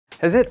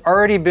Has it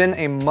already been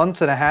a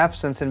month and a half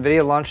since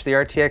NVIDIA launched the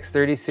RTX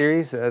 30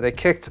 series? They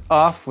kicked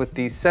off with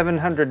the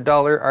 $700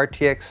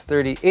 RTX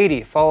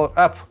 3080, followed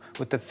up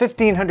with the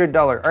 $1,500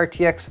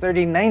 RTX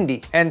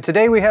 3090. And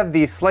today we have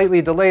the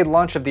slightly delayed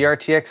launch of the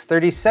RTX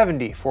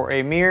 3070 for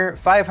a mere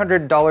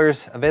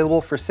 $500,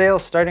 available for sale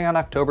starting on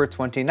October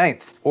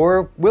 29th.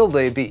 Or will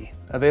they be?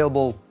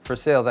 Available for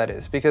sale, that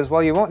is, because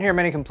while you won't hear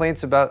many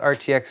complaints about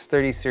RTX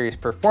 30 series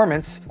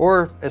performance,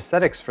 or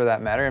aesthetics for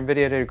that matter,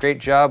 NVIDIA did a great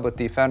job with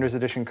the Founders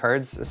Edition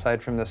cards,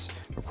 aside from this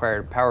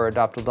required power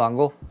adopter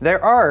dongle.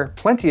 There are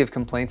plenty of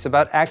complaints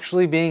about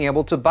actually being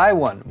able to buy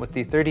one, with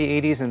the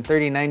 3080s and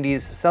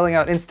 3090s selling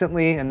out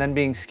instantly and then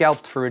being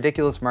scalped for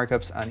ridiculous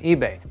markups on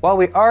eBay. While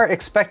we are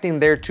expecting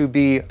there to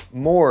be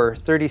more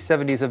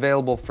 3070s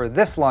available for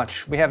this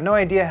launch, we have no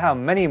idea how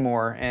many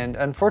more, and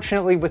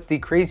unfortunately with the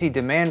crazy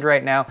demand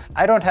right now,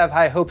 I don't have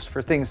high hopes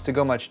for things to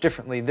go much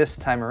differently this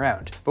time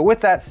around. But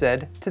with that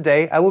said,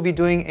 today I will be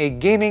doing a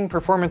gaming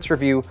performance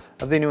review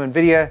of the new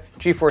NVIDIA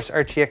GeForce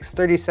RTX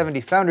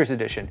 3070 Founders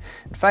Edition,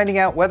 and finding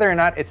out whether or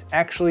not it's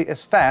actually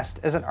as fast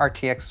as an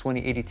RTX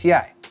 2080 Ti.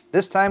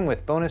 This time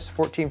with bonus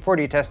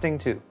 1440 testing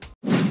too.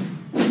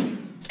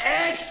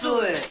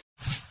 Excellent!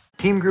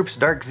 Team Group's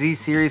Dark Z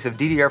series of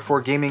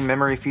DDR4 gaming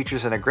memory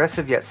features an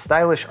aggressive yet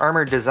stylish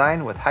armored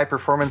design with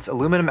high-performance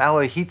aluminum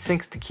alloy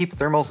heatsinks to keep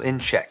thermals in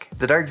check.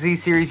 The Dark Z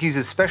series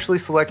uses specially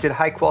selected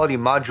high-quality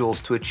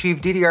modules to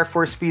achieve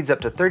DDR4 speeds up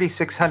to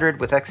 3600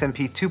 with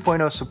XMP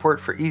 2.0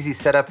 support for easy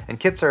setup, and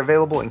kits are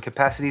available in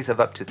capacities of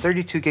up to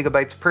 32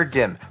 GB per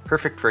DIMM,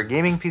 perfect for a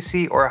gaming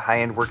PC or a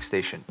high-end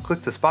workstation. Click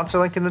the sponsor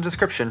link in the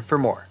description for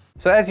more.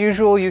 So as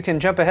usual, you can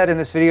jump ahead in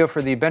this video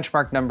for the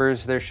benchmark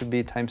numbers. There should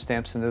be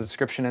timestamps in the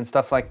description and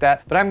stuff like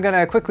that. But I'm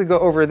gonna quickly go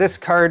over this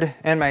card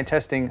and my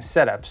testing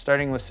setup,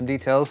 starting with some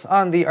details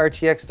on the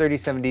RTX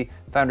 3070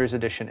 Founders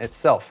Edition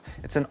itself.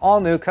 It's an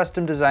all-new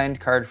custom-designed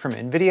card from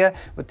NVIDIA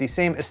with the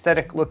same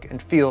aesthetic look and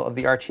feel of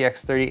the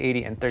RTX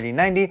 3080 and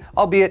 3090,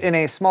 albeit in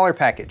a smaller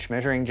package,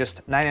 measuring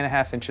just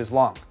 9.5 inches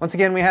long. Once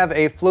again, we have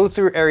a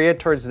flow-through area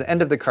towards the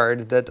end of the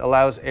card that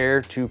allows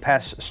air to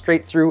pass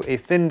straight through a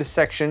finned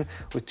section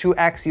with two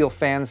axial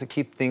fans that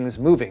keep things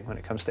moving when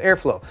it comes to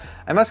airflow.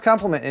 I must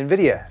compliment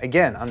NVIDIA,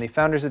 again, on the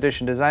Founders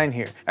Edition design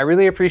here. I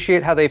really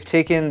appreciate how they've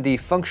taken the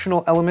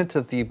functional element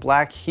of the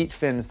black heat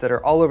fins that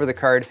are all over the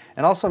card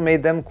and also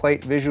made them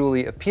quite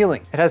visually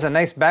appealing. It has a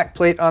nice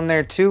backplate on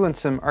there too and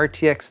some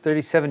RTX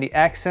 3070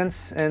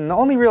 accents, and the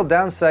only real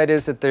downside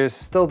is that there's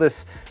still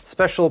this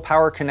special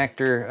power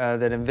connector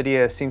that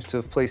NVIDIA seems to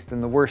have placed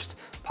in the worst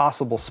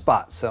possible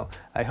spot. So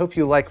I hope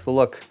you like the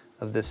look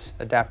of this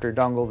adapter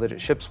dongle that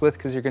it ships with,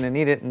 because you're going to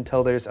need it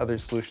until there's other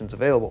solutions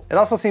available. It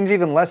also seems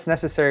even less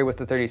necessary with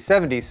the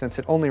 3070 since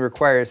it only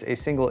requires a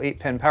single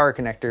 8-pin power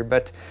connector,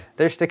 but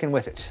they're sticking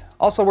with it.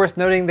 Also worth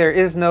noting, there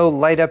is no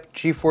light up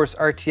GeForce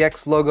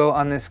RTX logo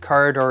on this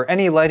card or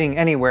any lighting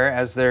anywhere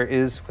as there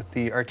is with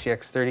the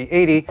RTX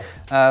 3080.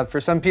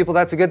 For some people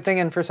that's a good thing,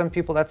 and for some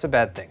people that's a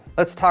bad thing.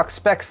 Let's talk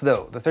specs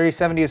though. The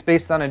 3070 is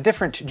based on a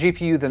different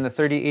GPU than the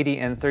 3080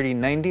 and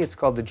 3090. It's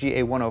called the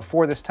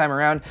GA104 this time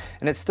around,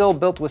 and it's still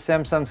built with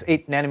Samsung's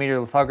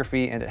 8nm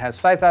lithography, and it has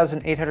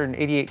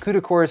 5,888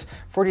 CUDA cores,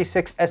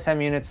 46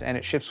 SM units, and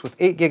it ships with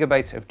 8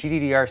 GB of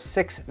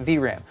GDDR6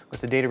 VRAM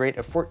with a data rate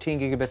of 14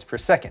 gigabits per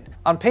second.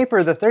 On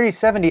paper, the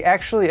 3070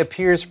 actually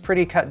appears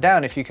pretty cut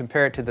down if you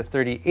compare it to the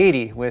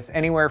 3080, with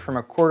anywhere from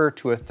a quarter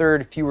to a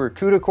third fewer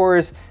CUDA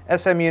cores,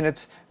 SM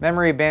units,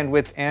 memory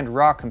bandwidth, and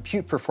raw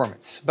compute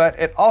performance. But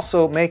it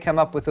also may come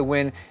up with a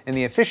win in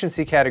the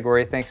efficiency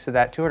category thanks to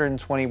that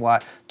 220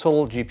 watt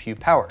total GPU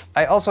power.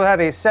 I also have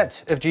a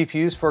set of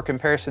GPUs for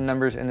comparison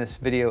numbers in this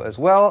video as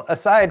well,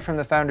 aside from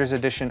the Founders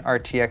Edition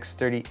RTX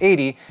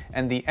 3080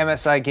 and the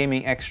MSI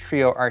Gaming X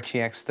Trio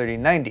RTX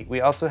 3090.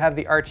 We also have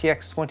the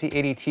RTX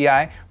 2080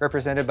 Ti,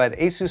 represented by the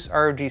Asus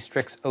ROG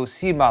Strix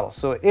OC model,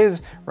 so it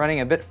is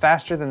running a bit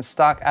faster than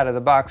stock out of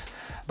the box,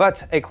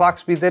 but a clock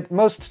speed that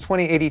most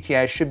 2080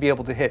 Ti should be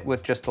able to hit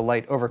with just a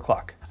light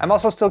overclock. I'm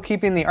also still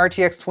keeping the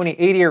RTX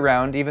 2080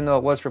 around, even though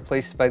it was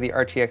replaced by the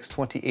RTX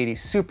 2080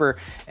 Super,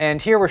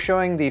 and here we're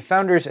showing the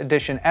Founders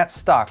Edition at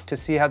stock to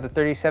see how the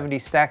 3070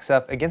 stacks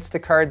up against a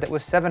card that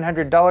was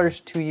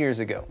 $700 2 years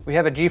ago. We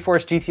have a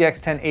GeForce GTX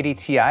 1080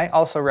 Ti,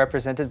 also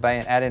represented by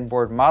an add-in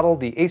board model,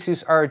 the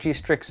Asus ROG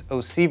Strix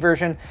OC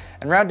version,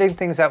 and rounding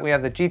things out we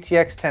have the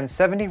GTX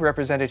 1070,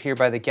 represented here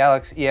by the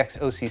Galax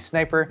EX OC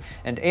Sniper,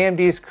 and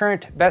AMD's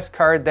current best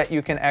card that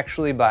you can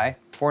actually buy,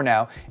 for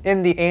now,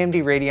 in the AMD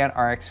Radeon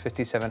RX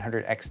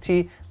 5700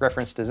 XT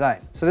reference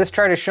design. So this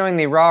chart is showing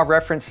the raw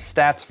reference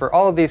stats for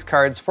all of these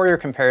cards for your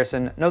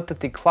comparison. Note that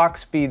the clock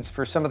speeds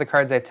for some of the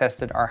cards I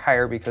tested are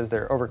higher because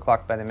they're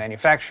overclocked by the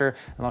manufacturer,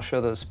 and I'll show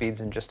those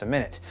speeds in just a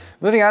minute.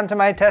 Moving on to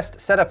my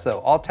test setup though.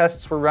 All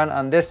tests were run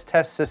on this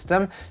test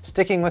system,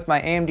 sticking with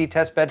my AMD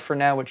test bed for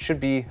now, which should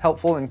be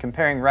helpful in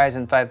comparing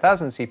Ryzen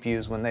 5000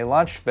 CPUs when they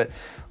launch, but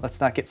let's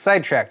not get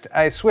sidetracked.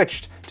 I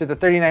switched to the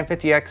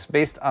 3950X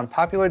based on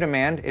popular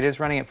demand. It is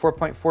running running at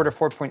 4.4 to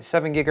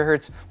 4.7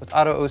 GHz with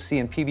auto OC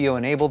and PBO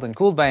enabled and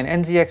cooled by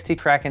an NZXT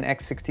Kraken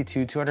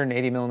X62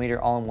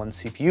 280mm all-in-one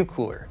CPU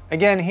cooler.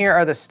 Again, here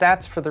are the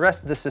stats for the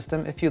rest of the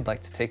system if you'd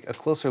like to take a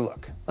closer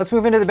look. Let's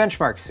move into the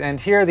benchmarks, and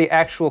here are the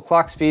actual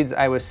clock speeds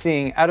I was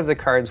seeing out of the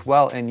cards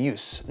while in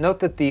use. Note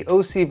that the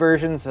OC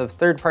versions of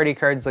third-party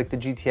cards like the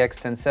GTX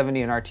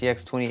 1070 and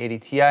RTX 2080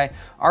 Ti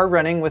are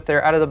running with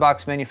their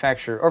out-of-the-box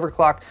manufacturer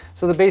overclock,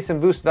 so the base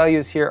and boost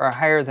values here are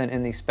higher than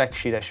in the spec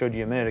sheet I showed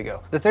you a minute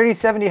ago. The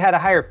 3070 had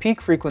a higher peak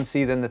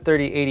frequency than the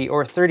 3080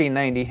 or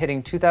 3090,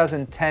 hitting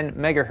 2010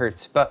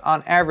 MHz, but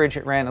on average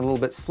it ran a little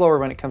bit slower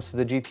when it comes to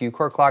the GPU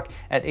core clock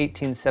at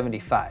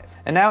 1875.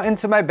 And now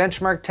into my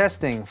benchmark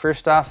testing.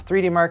 First off,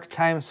 3D Mark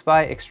Time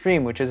Spy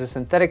Extreme, which is a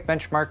synthetic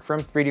benchmark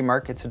from 3D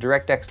Mark. It's a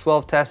DirectX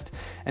 12 test,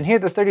 and here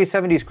the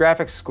 3070's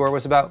graphics score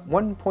was about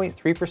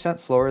 1.3%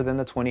 slower than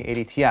the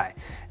 2080 Ti.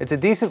 It's a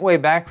decent way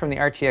back from the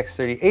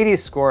RTX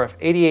 3080's score of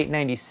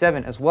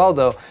 8897 as well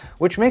though,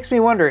 which makes me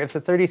wonder if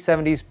the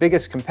 3070's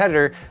biggest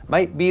competitor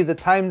might be the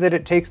time that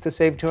it takes to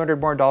save $200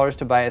 more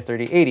to buy a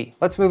 3080.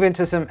 Let's move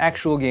into some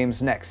actual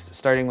games next,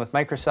 starting with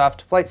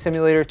Microsoft Flight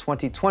Simulator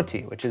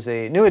 2020, which is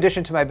a new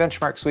addition to my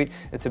benchmark suite.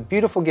 It's a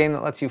beautiful game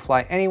that lets you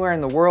fly anywhere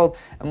in the world,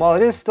 and while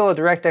it is still a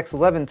DirectX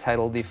 11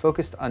 title, the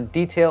focus on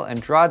detail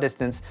and draw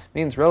distance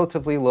means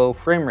relatively low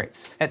frame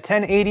rates. At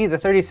 1080, the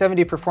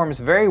 3070 performs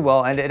very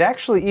well, and it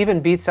actually even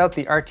beats out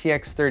the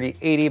RTX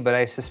 3080, but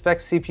I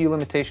suspect CPU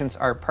limitations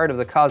are part of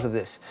the cause of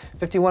this.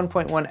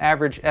 51.1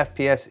 average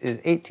FPS is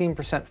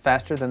 18%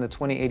 faster than the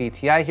 2080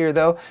 Ti here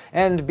though,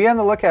 and be on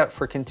the lookout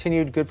for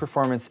continued good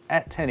performance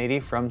at 1080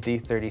 from the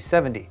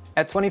 3070.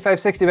 At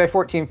 2560 by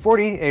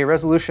 1440, a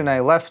resolution I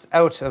left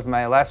out of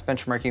my last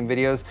benchmarking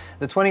videos,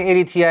 the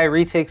 2080 Ti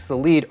retakes the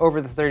lead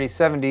over the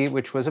 3070,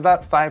 which was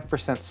about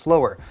 5%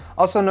 slower.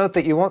 Also note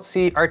that you won't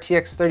see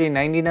RTX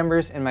 3090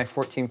 numbers in my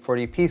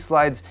 1440p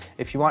slides.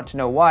 If you want to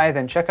know why,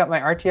 then check out my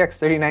RTX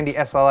 3090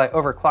 SLI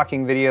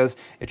overclocking videos.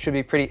 It should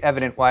be pretty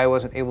evident why I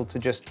wasn't able to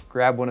just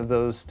grab one of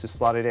those to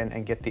slot it in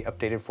and get the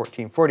updated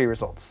 1440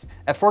 results.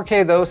 At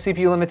 4K though,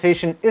 CPU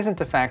limitation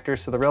isn't a factor,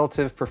 so the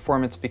relative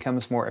performance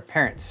becomes more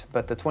apparent.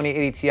 But the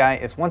 2080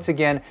 Ti is once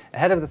again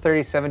ahead of the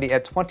 3070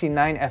 at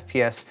 29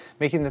 FPS,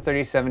 making the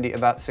 3070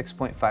 about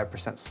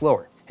 6.5%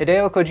 slower.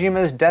 Hideo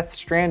Kojima's Death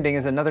Stranding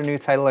is another new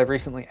title I've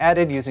recently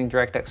added using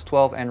DirectX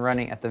 12 and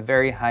running at the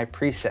very high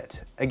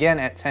preset. Again,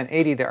 at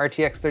 1080, the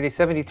RTX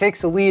 3070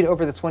 takes a lead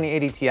over the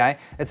 2080 Ti.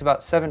 It's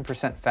about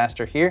 7%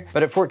 faster here,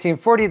 but at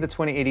 1440, the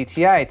 2080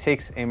 Ti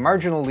takes a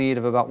marginal lead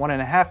of about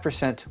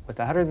 1.5% with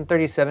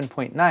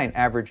 137.9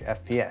 average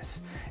FPS.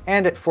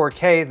 And at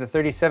 4K, the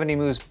 3070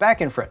 moves back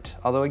in front,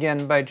 although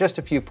again by just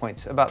a few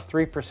points, about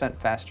 3%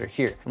 faster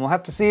here. And we'll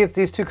have to see if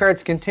these two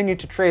cards continue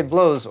to trade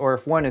blows or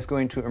if one is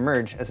going to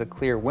emerge as a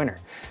clear winner.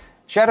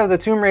 Shadow the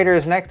Tomb Raider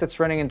is next. It's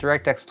running in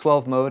DirectX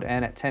 12 mode,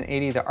 and at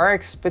 1080 the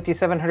RX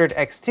 5700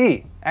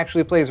 XT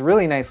actually plays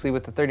really nicely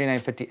with the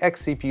 3950X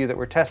CPU that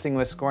we're testing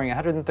with, scoring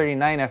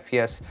 139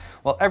 FPS,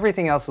 while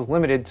everything else is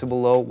limited to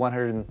below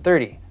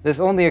 130. This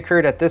only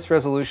occurred at this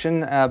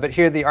resolution, but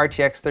here the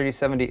RTX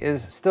 3070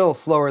 is still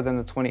slower than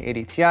the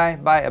 2080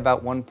 Ti by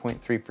about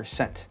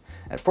 1.3%.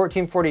 At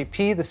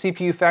 1440p, the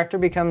CPU factor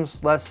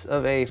becomes less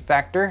of a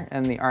factor,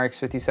 and the RX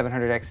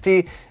 5700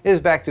 XT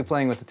is back to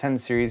playing with the 10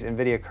 series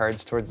NVIDIA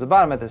cards towards the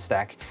bottom of the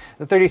stack.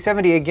 The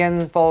 3070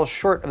 again falls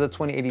short of the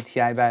 2080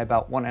 Ti by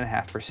about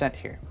 1.5%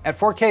 here. At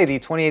 4K, the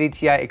 2080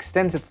 Ti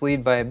extends its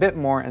lead by a bit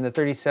more, and the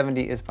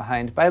 3070 is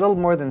behind by a little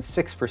more than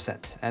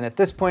 6%. And at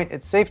this point,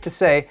 it's safe to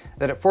say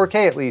that at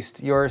 4K at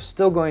least, you're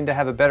still going to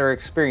have a better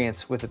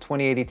experience with the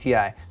 2080 Ti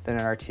than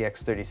an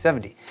RTX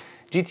 3070.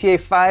 GTA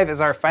 5 is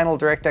our final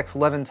DirectX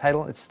 11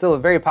 title. It's still a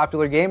very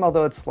popular game,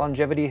 although its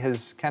longevity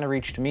has kind of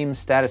reached meme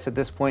status at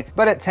this point.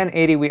 But at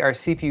 1080, we are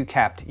CPU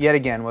capped yet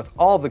again, with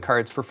all of the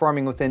cards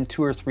performing within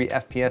 2 or 3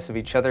 FPS of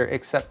each other,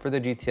 except for the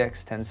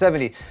GTX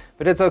 1070.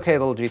 But it's okay,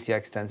 little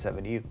GTX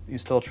 1070. You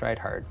still tried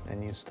hard,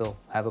 and you still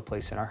have a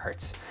place in our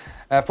hearts.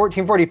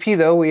 1440p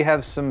though, we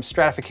have some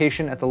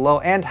stratification at the low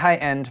and high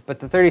end, but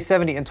the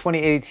 3070 and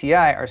 2080 Ti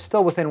are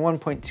still within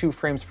 1.2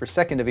 frames per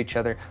second of each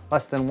other,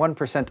 less than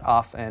 1%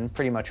 off and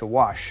pretty much a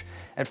wash.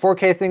 At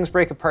 4K things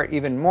break apart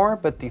even more,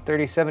 but the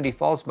 3070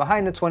 falls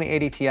behind the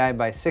 2080 Ti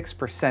by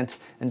 6%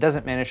 and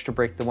doesn't manage to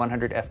break the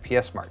 100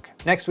 FPS mark.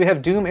 Next we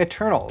have Doom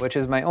Eternal, which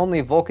is my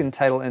only Vulkan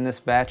title in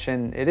this batch,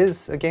 and it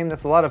is a game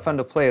that's a lot of fun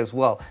to play as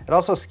well. It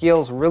also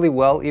scales really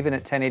well even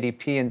at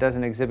 1080p and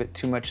doesn't exhibit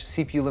too much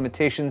CPU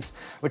limitations,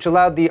 which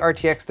allowed the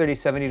RTX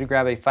 3070 to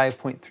grab a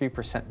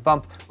 5.3%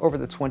 bump over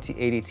the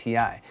 2080 Ti.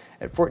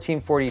 At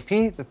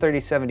 1440p, the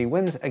 3070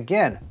 wins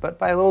again, but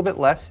by a little bit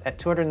less. At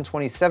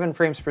 227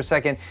 frames per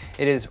second,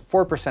 it is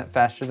 4%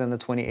 faster than the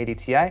 2080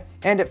 Ti.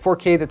 And at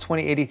 4K, the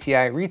 2080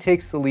 Ti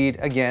retakes the lead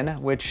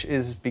again, which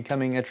is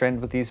becoming a trend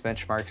with these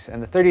benchmarks,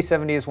 and the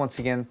 3070 is once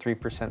again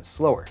 3%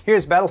 slower.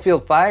 Here's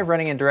Battlefield 5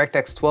 running in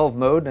DirectX 12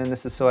 mode, and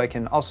this is so I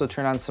can also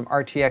turn on some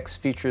RTX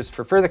features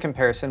for further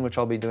comparison, which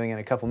I'll be doing in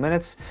a couple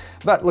minutes.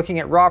 But looking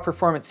at raw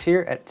performance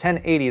here, at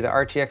 1080, the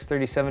RTX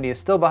 3070 is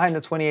still behind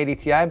the 2080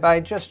 Ti by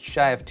just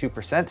shy of 2%.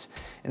 20%.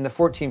 In the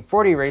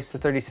 1440 race, the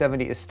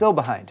 3070 is still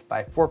behind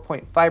by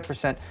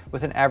 4.5%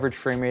 with an average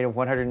frame rate of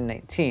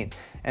 119.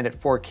 And at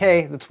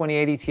 4K, the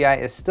 2080 Ti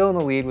is still in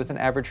the lead with an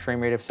average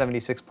frame rate of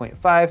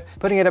 76.5,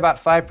 putting it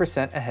about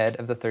 5% ahead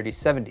of the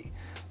 3070.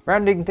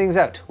 Rounding things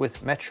out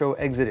with Metro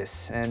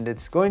Exodus, and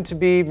it's going to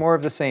be more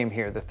of the same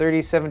here. The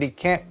 3070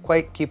 can't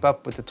quite keep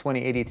up with the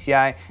 2080 Ti,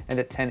 and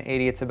at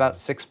 1080 it's about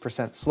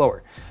 6%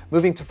 slower.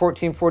 Moving to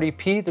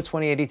 1440p, the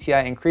 2080 Ti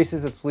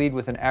increases its lead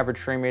with an average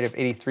frame rate of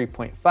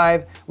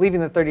 83.5, leaving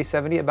the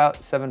 3070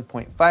 about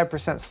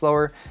 7.5%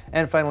 slower.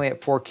 And finally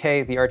at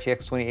 4K, the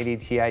RTX 2080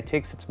 Ti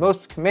takes its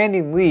most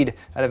commanding lead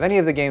out of any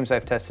of the games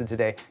I've tested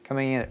today,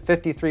 coming in at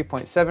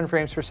 53.7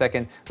 frames per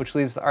second, which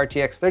leaves the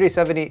RTX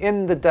 3070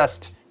 in the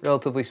dust,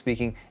 relatively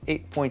speaking,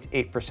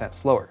 8.8%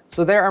 slower.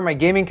 So there are my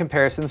gaming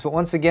comparisons, but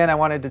once again I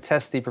wanted to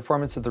test the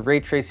performance of the ray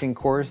tracing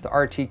cores, the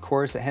RT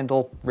cores that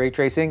handle ray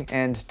tracing,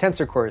 and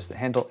tensor cores that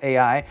handle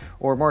AI,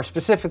 or more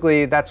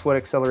specifically, that's what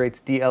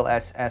accelerates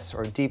DLSS,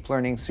 or Deep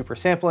Learning Super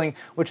Sampling,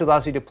 which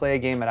allows you to play a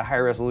game at a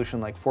higher resolution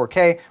like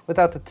 4K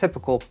without the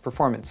typical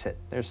performance hit.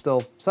 There's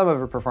still some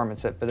of a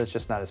performance hit, but it's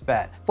just not as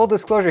bad. Full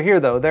disclosure here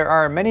though, there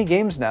are many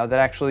games now that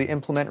actually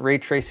implement ray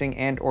tracing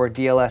and or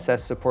DLSS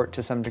support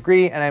to some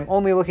degree, and I'm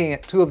only looking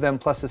at two of them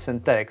plus a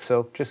synthetic,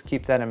 so just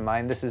keep that in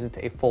mind. This isn't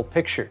a full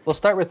picture. We'll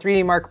start with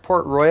 3D Mark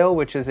Port Royal,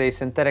 which is a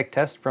synthetic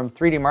test from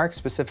 3D Mark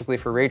specifically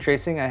for ray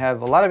tracing. I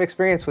have a lot of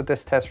experience with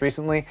this test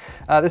recently.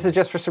 This is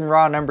just for some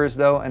raw numbers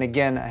though, and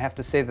again, I have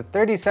to say the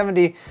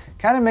 3070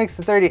 kind of makes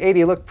the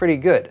 3080 look pretty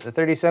good. The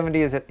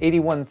 3070 is at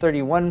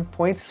 8131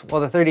 points, while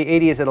the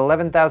 3080 is at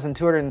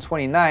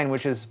 11,229,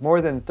 which is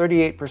more than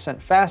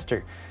 38%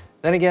 faster.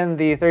 Then again,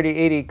 the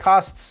 3080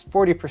 costs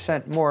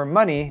 40% more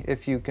money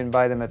if you can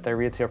buy them at their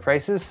retail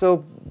prices,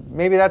 so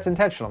maybe that's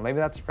intentional. Maybe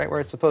that's right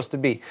where it's supposed to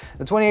be.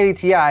 The 2080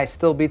 Ti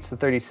still beats the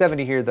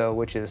 3070 here though,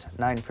 which is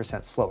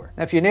 9% slower.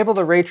 Now if you enable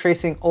the Ray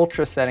Tracing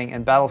Ultra setting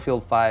in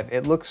Battlefield 5,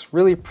 it looks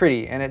really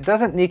pretty, and it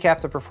doesn't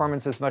kneecap the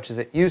performance as much as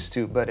it used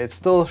to, but it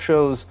still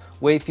shows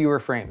way fewer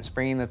frames,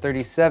 bringing the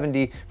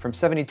 3070 from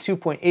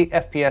 72.8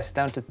 FPS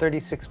down to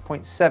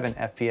 36.7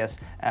 FPS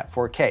at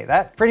 4K.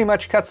 That pretty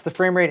much cuts the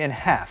frame rate in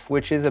half,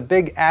 which is a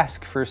big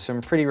ask for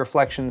some pretty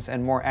reflections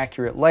and more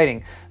accurate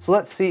lighting. So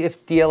let's see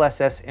if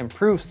DLSS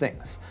improves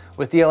things.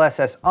 With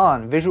DLSS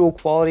on, visual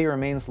quality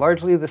remains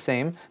largely the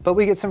same, but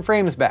we get some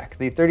frames back.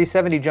 The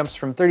 3070 jumps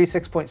from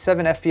 36.7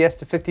 FPS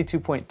to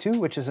 52.2,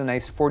 which is a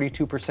nice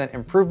 42%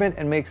 improvement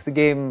and makes the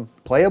game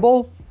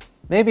playable.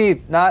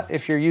 Maybe not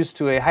if you're used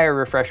to a higher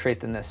refresh rate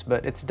than this,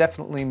 but it's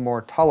definitely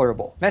more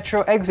tolerable.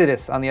 Metro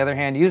Exodus, on the other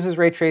hand, uses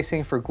ray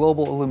tracing for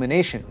global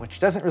illumination, which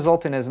doesn't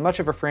result in as much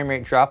of a frame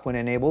rate drop when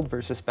enabled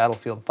versus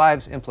Battlefield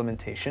 5's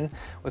implementation.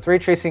 With ray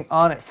tracing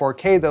on at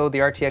 4K though, the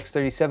RTX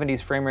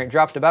 3070's frame rate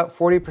dropped about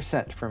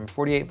 40%, from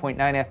 48.9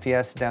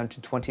 FPS down to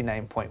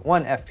 29.1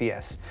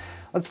 FPS.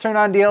 Let's turn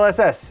on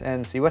DLSS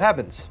and see what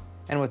happens.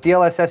 And with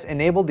DLSS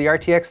enabled, the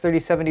RTX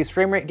 3070's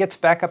frame rate gets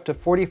back up to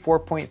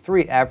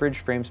 44.3 average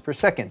frames per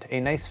second,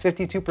 a nice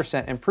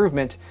 52%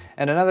 improvement,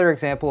 and another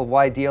example of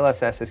why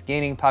DLSS is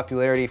gaining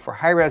popularity for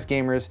high-res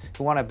gamers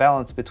who want a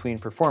balance between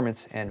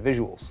performance and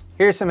visuals.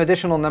 Here are some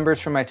additional numbers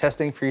from my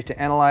testing for you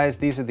to analyze.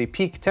 These are the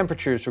peak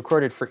temperatures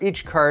recorded for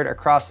each card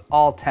across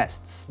all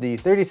tests. The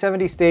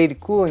 3070 stayed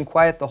cool and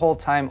quiet the whole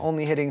time,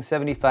 only hitting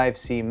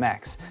 75°C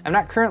max. I'm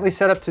not currently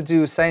set up to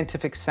do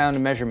scientific sound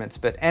measurements,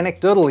 but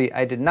anecdotally,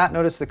 I did not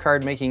notice the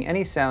card making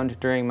any sound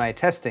during my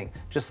testing.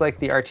 Just like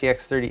the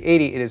RTX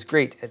 3080, it is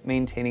great at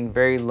maintaining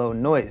very low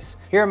noise.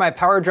 Here are my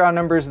power draw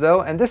numbers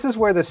though, and this is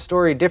where the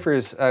story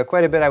differs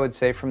quite a bit, I would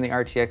say, from the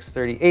RTX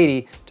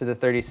 3080 to the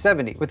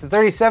 3070. With the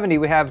 3070,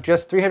 we have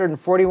just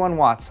 341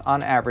 watts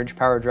on average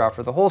power draw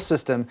for the whole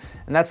system,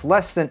 and that's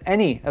less than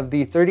any of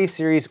the 30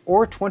 series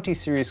or 20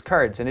 series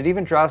cards, and it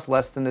even draws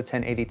less than the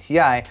 1080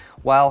 Ti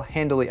while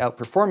handily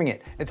outperforming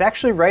it. It's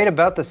actually right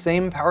about the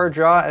same power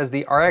draw as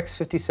the RX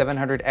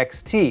 5700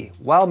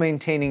 XT, while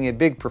maintaining a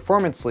big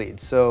performance lead,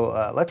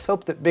 so let's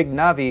hope that Big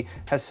Navi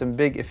has some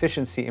big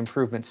efficiency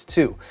improvements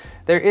too.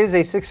 There is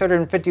a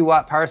 650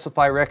 watt power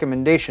supply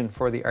recommendation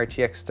for the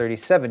RTX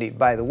 3070,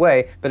 by the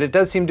way, but it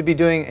does seem to be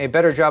doing a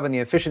better job in the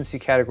efficiency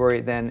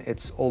category than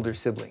its older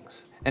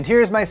siblings. And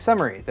here's my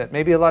summary that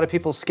maybe a lot of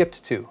people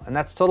skipped to, and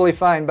that's totally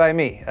fine by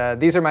me.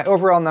 These are my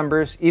overall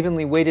numbers,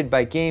 evenly weighted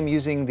by game,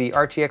 using the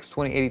RTX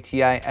 2080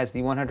 Ti as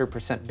the 100%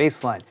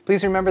 baseline.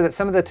 Please remember that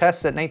some of the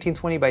tests at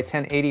 1920 by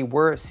 1080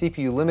 were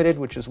CPU limited,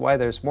 which is why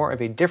there's more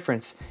of a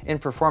difference in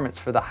performance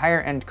for the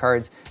higher end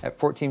cards at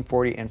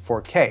 1440 and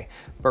 4K.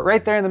 But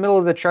right there in the middle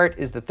of the chart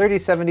is the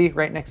 3070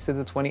 right next to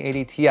the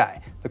 2080 Ti.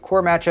 The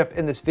core matchup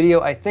in this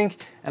video, I think,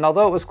 and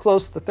although it was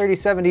close, the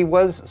 3070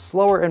 was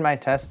slower in my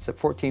tests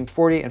at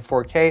 1440 and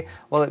 4K,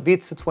 while it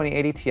beats the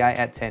 2080 Ti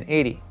at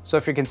 1080. So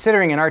if you're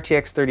considering an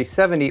RTX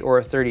 3070 or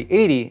a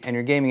 3080 and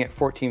you're gaming at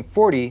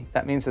 1440,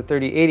 that means the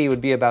 3080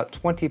 would be about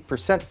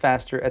 20%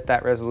 faster at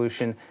that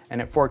resolution, and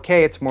at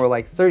 4K it's more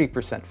like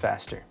 30%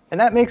 faster. And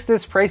that makes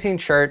this pricing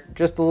chart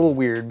just a little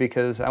weird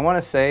because I want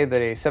to say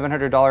that a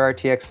 $700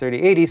 RTX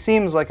 3080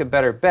 seems like a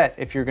better bet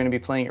if you're going to be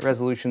playing at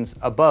resolutions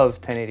above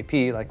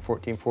 1080p like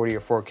 1440 or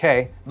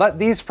 4K. But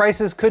these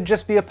prices could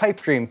just be a pipe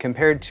dream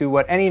compared to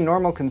what any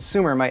normal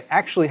consumer might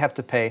actually have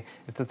to pay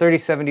if the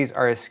 3070s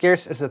are as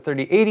scarce as the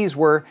 3080s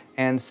were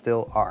and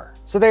still are.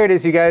 So there it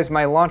is, you guys,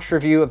 my launch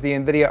review of the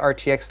NVIDIA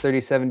RTX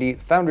 3070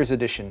 Founders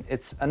Edition.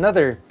 It's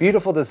another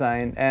beautiful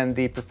design and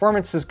the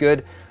performance is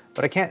good,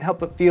 but I can't help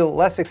but feel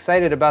less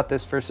excited about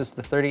this versus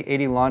the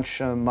 3080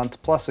 launch a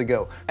month plus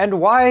ago.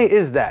 And why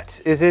is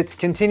that? Is it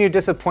continued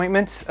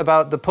disappointment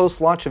about the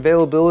post-launch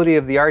availability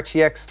of the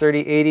RTX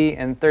 3080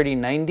 and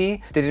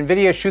 3090? Did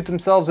NVIDIA shoot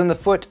themselves in the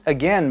foot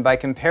again by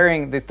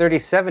comparing the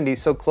 3070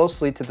 so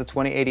closely to the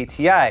 2080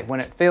 Ti when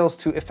it fails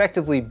to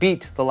effectively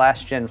beat the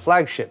last gen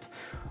flagship?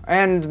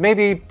 And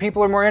maybe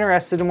people are more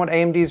interested in what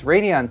AMD's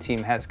Radeon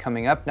team has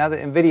coming up now that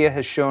NVIDIA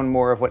has shown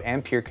more of what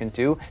Ampere can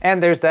do,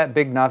 and there's that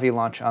big Navi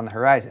launch on the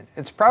horizon.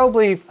 It's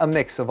probably a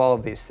mix of all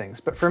of these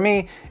things, but for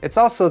me, it's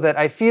also that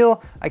I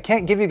feel I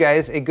can't give you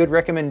guys a good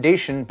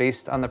recommendation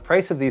based on the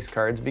price of these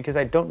cards because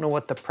I don't know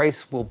what the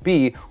price will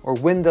be or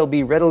when they'll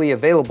be readily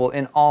available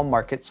in all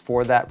markets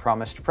for that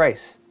promised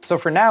price. So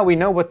for now, we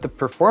know what the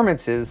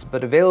performance is,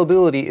 but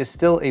availability is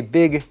still a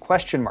big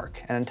question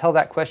mark. And until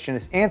that question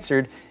is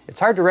answered,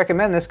 it's hard to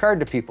recommend this card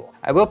to people.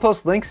 I will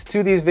post links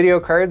to these video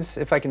cards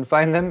if I can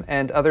find them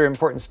and other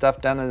important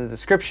stuff down in the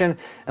description.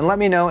 And let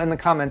me know in the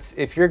comments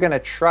if you're gonna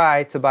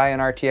try to buy an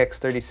RTX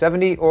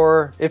 3070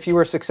 or if you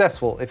were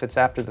successful if it's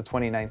after the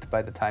 29th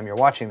by the time you're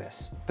watching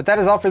this. But that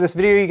is all for this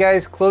video, you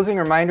guys. Closing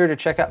reminder to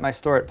check out my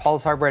store at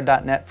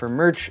paulshardware.net for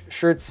merch,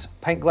 shirts,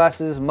 pint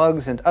glasses,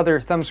 mugs, and other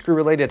thumbscrew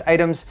related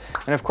items.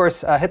 And of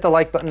course, hit the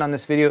like button on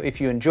this video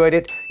if you enjoyed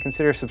it.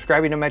 Consider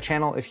subscribing to my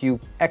channel if you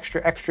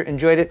extra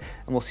enjoyed it,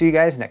 and we'll see you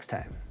guys next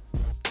time.